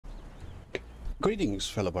Greetings,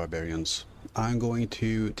 fellow barbarians. I'm going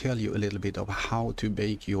to tell you a little bit of how to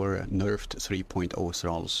make your nerfed 3.0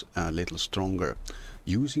 Thralls a little stronger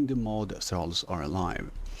using the mod Thralls Are Alive.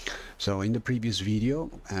 So in the previous video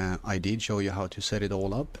I did show you how to set it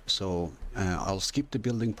all up, so I'll skip the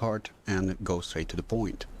building part and go straight to the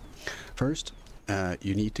point. First,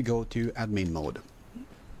 you need to go to admin mode,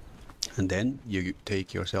 and then you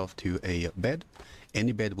take yourself to a bed.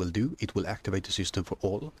 Any bed will do. It will activate the system for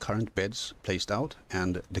all current beds placed out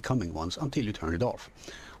and the coming ones until you turn it off.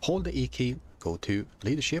 Hold the E key, go to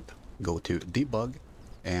leadership, go to debug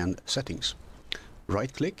and settings.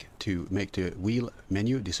 Right click to make the wheel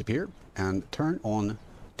menu disappear and turn on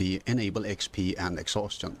the enable XP and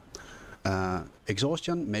exhaustion.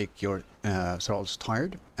 Exhaustion make your thralls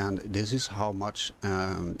tired, and this is how much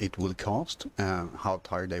it will cost, how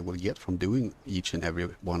tired they will get from doing each and every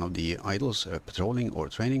one of the idols, patrolling or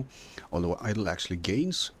training, although idle actually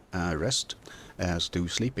gains rest as do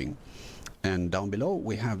sleeping. And down below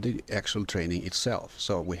we have the actual training itself.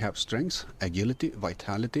 So we have strength, agility,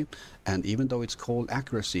 vitality, and even though it's called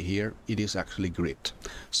accuracy here, it is actually grit.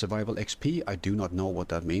 Survival XP, I do not know what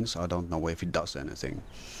that means. I don't know if it does anything.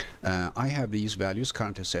 I have these values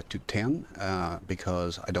currently set to 10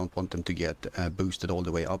 because I don't want them to get boosted all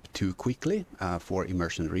the way up too quickly for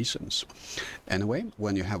immersion reasons. Anyway,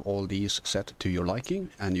 when you have all these set to your liking,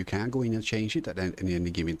 and you can go in and change it at any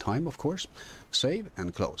given time, of course, save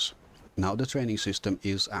and close. Now the training system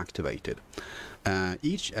is activated.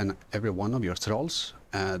 Each and every one of your thralls,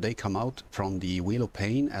 they come out from the Wheel of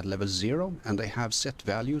Pain at level 0, and they have set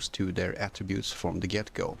values to their attributes from the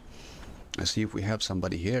get-go. Let's see if we have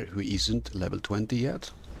somebody here who isn't level 20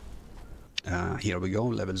 yet. Here we go,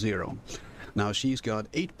 level 0. Now she's got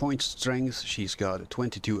 8 points strength, she's got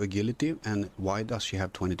 22 agility, and why does she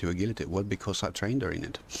have 22 agility? Well, because I trained her in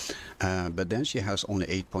it. But then she has only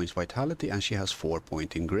 8 points vitality, and she has 4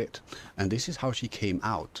 points in grit. And this is how she came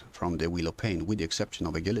out from the Wheel of Pain, with the exception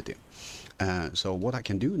of agility. So what I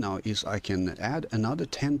can do now is I can add another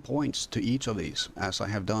 10 points to each of these, as I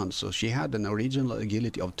have done. So she had an original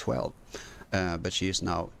agility of 12, but she is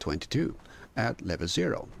now 22. At level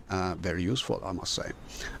 0. Very useful, I must say.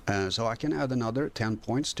 So I can add another 10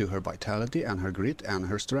 points to her vitality and her grit and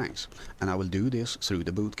her strength, and I will do this through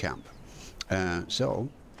the boot camp. So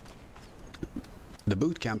the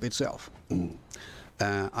boot camp itself,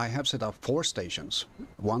 I have set up 4 stations,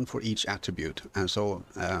 one for each attribute, and so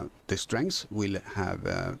the strength will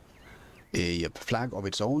have a flag of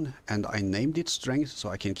its own, and I named it strength so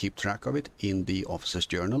I can keep track of it in the officer's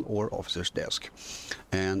journal or officer's desk.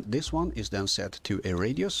 And this one is then set to a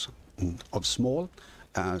radius of small,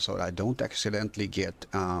 so that I don't accidentally get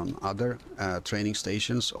other training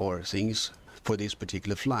stations or things for this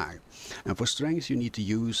particular flag. And for strength you need to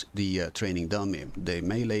use the training dummy, the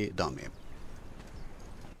melee dummy.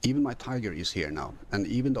 Even my tiger is here now, and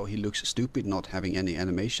even though he looks stupid not having any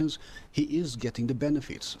animations, he is getting the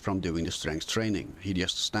benefits from doing the strength training. He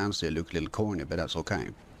just stands there, look a little corny, but that's okay.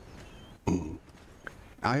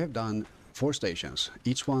 I have done 4 stations,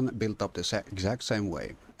 each one built up the exact same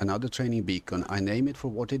way. Another training beacon, I name it for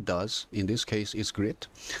what it does. In this case it's grit,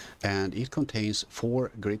 and it contains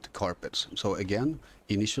 4 grit carpets. So again,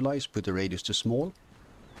 initialize, put the radius to small.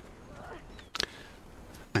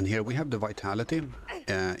 And here we have the vitality.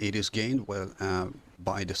 It is gained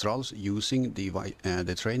by the thralls using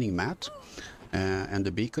the training mat, and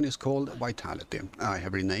the beacon is called vitality. I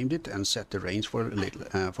have renamed it and set the range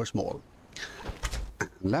for small.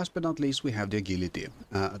 Last but not least, we have the agility,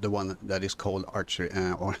 the one that is called archery,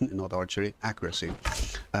 or not archery, accuracy,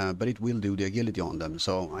 but it will do the agility on them.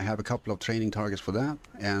 So I have a couple of training targets for that,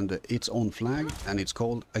 and its own flag, and it's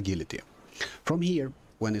called agility. From here,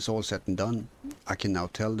 when it's all said and done, I can now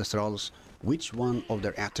tell the thralls which one of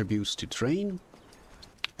their attributes to train,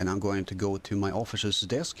 and I'm going to go to my officer's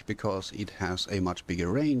desk because it has a much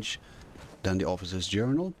bigger range than the officer's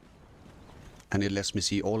journal, and it lets me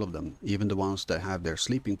see all of them, even the ones that have their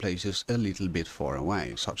sleeping places a little bit far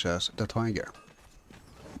away, such as the tiger.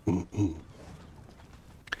 In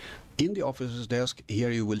the officer's desk,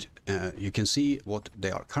 here you can see what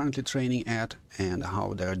they are currently training at and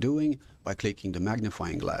how they are doing by clicking the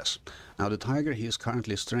magnifying glass. Now the tiger, he is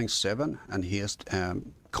currently strength 7, and he has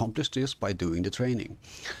accomplished this by doing the training.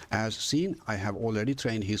 As seen, I have already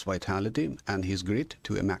trained his vitality and his grit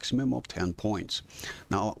to a maximum of 10 points.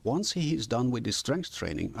 Now once he is done with his strength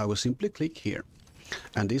training, I will simply click here,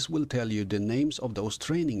 and this will tell you the names of those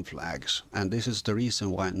training flags, and this is the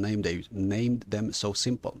reason why I named them so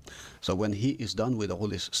simple. So when he is done with all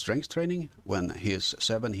his strength training, when his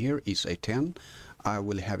 7 here is a 10, I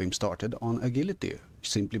will have him started on agility,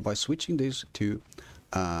 simply by switching this to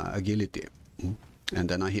agility. And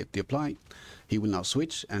then I hit the apply. He will now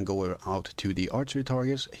switch and go out to the archery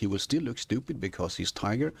targets. He will still look stupid because he's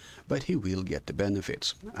tiger, but he will get the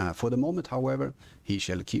benefits. For the moment, however, he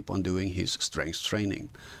shall keep on doing his strength training.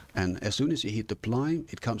 And as soon as you hit apply,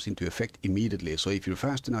 it comes into effect immediately. So if you're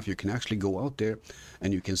fast enough, you can actually go out there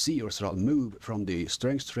and you can see your thrall move from the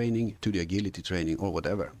strength training to the agility training or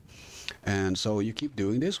whatever. And so you keep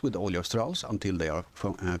doing this with all your thralls until they are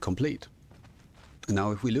complete.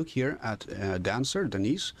 Now if we look here at Dancer,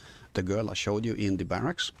 Denise, the girl I showed you in the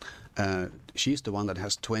barracks, she's the one that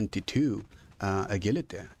has 22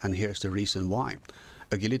 agility, and here's the reason why.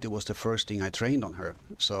 Agility was the first thing I trained on her,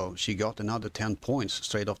 so she got another 10 points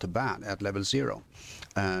straight off the bat at level 0.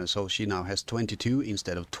 So she now has 22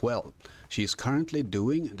 instead of 12. She's currently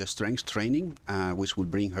doing the strength training, which will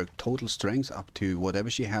bring her total strength up to whatever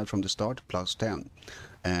she had from the start, plus 10.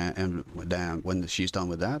 And then when she's done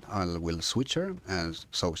with that, I will switch her,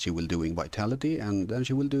 so she will doing vitality, and then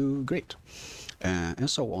she will do grit, and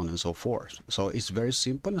so on and so forth. So it's very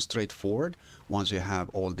simple and straightforward once you have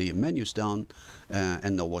all the menus done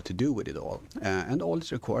and know what to do with it all. And all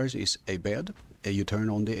it requires is a bed. You turn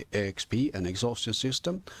on the XP and exhaustion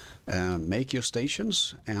system, make your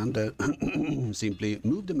stations, and simply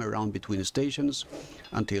move them around between the stations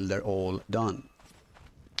until they're all done.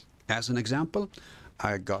 As an example,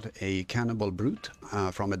 I got a cannibal brute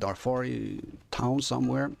from a Darfari town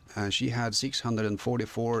somewhere. She had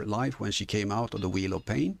 644 life when she came out of the Wheel of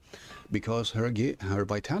Pain, because her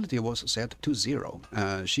vitality was set to 0.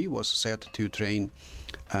 She was set to train,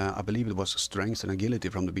 I believe it was strength and agility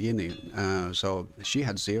from the beginning. So she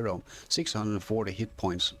had 0, 640 hit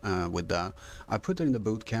points with that. I put her in the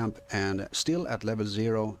boot camp, and still at level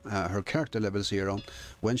 0, her character level 0,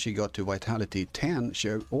 when she got to vitality 10, she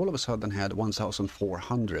all of a sudden had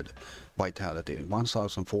 1,400 vitality,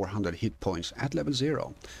 1,400 hit points at level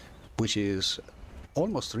 0, which is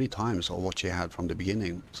almost 3 times of what she had from the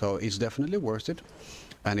beginning. So it's definitely worth it,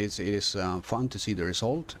 and it is fun to see the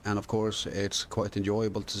result, and of course it's quite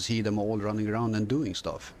enjoyable to see them all running around and doing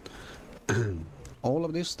stuff. All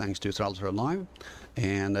of this thanks to Thralls Are Alive,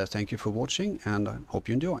 and thank you for watching, and I hope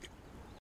you enjoy.